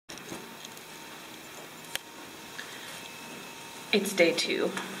It's day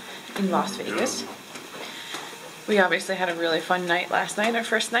 2 in Las Vegas. We obviously had a really fun night last night, our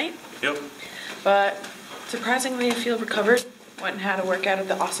first night. Yep. But surprisingly, I feel recovered. Went and had a workout at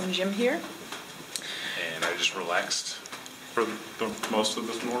the awesome gym here. And I just relaxed for most of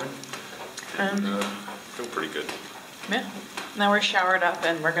this morning. And feel pretty good. Yeah. Now we're showered up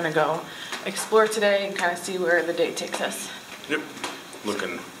and we're gonna go explore today and kind of see where the day takes us. Yep.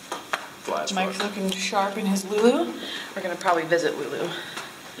 Looking fly as Mike's fuck. looking sharp in his Lulu. We're gonna probably visit Lulu.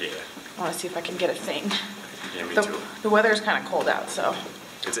 Yeah. I want to see if I can get a thing. Yeah, me too. The weather is kind of cold out, so.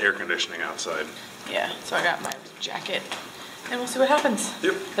 It's air conditioning outside. Yeah, so I got my jacket and we'll see what happens.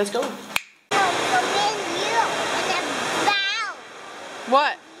 Yep. Let's go.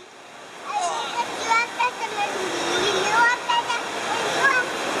 What?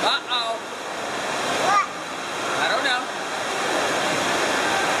 Uh-oh. What? I don't know.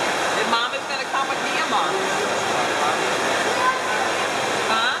 If Mom is going to come with me, or Mom?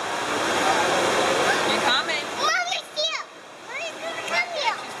 Huh? You coming? Mommy's here. Mommy's gonna come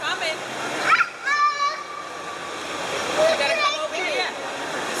here. She's coming. Uh-oh. You gotta come over here.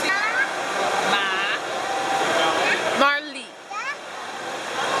 Ma. Marley.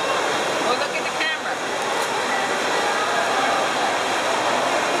 Go look in the camera.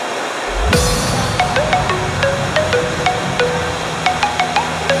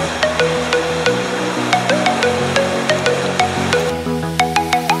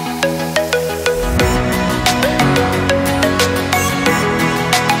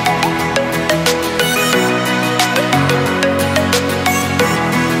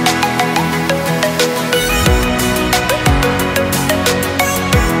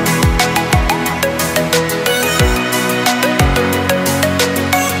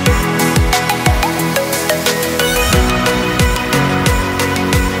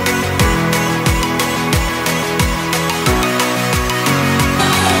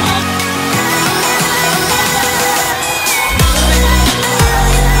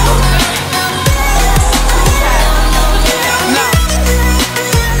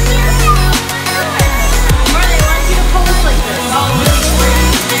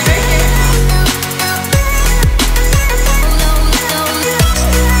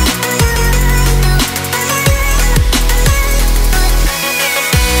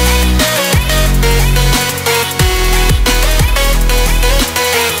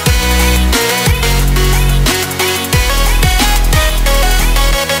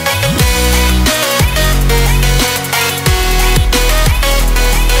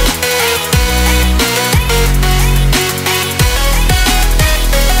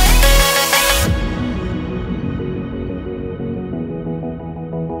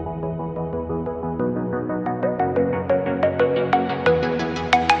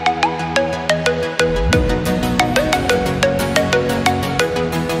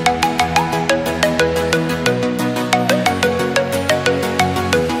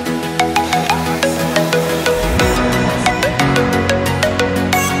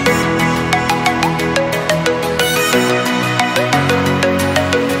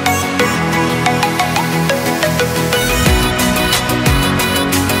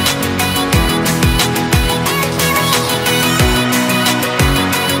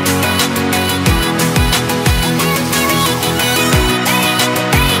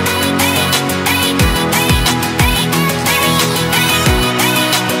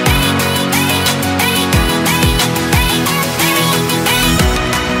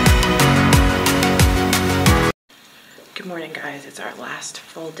 Good morning, guys. It's our last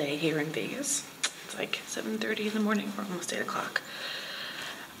full day here in Vegas. It's like 7:30 in the morning. We're almost 8 o'clock.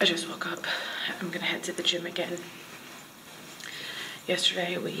 I just woke up. I'm gonna head to the gym again.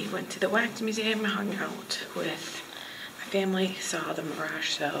 Yesterday we went to the Wax Museum, hung out with my family, saw the Mirage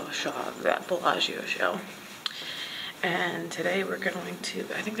show, saw that Bellagio show. And today we're going to,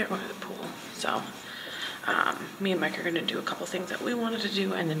 I think they're going to the pool. So me and Mike are gonna do a couple things that we wanted to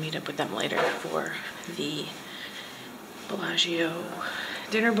do and then meet up with them later for the Bellagio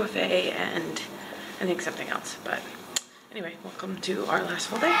dinner buffet and I think something else. But anyway, welcome to our last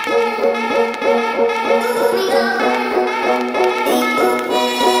full day.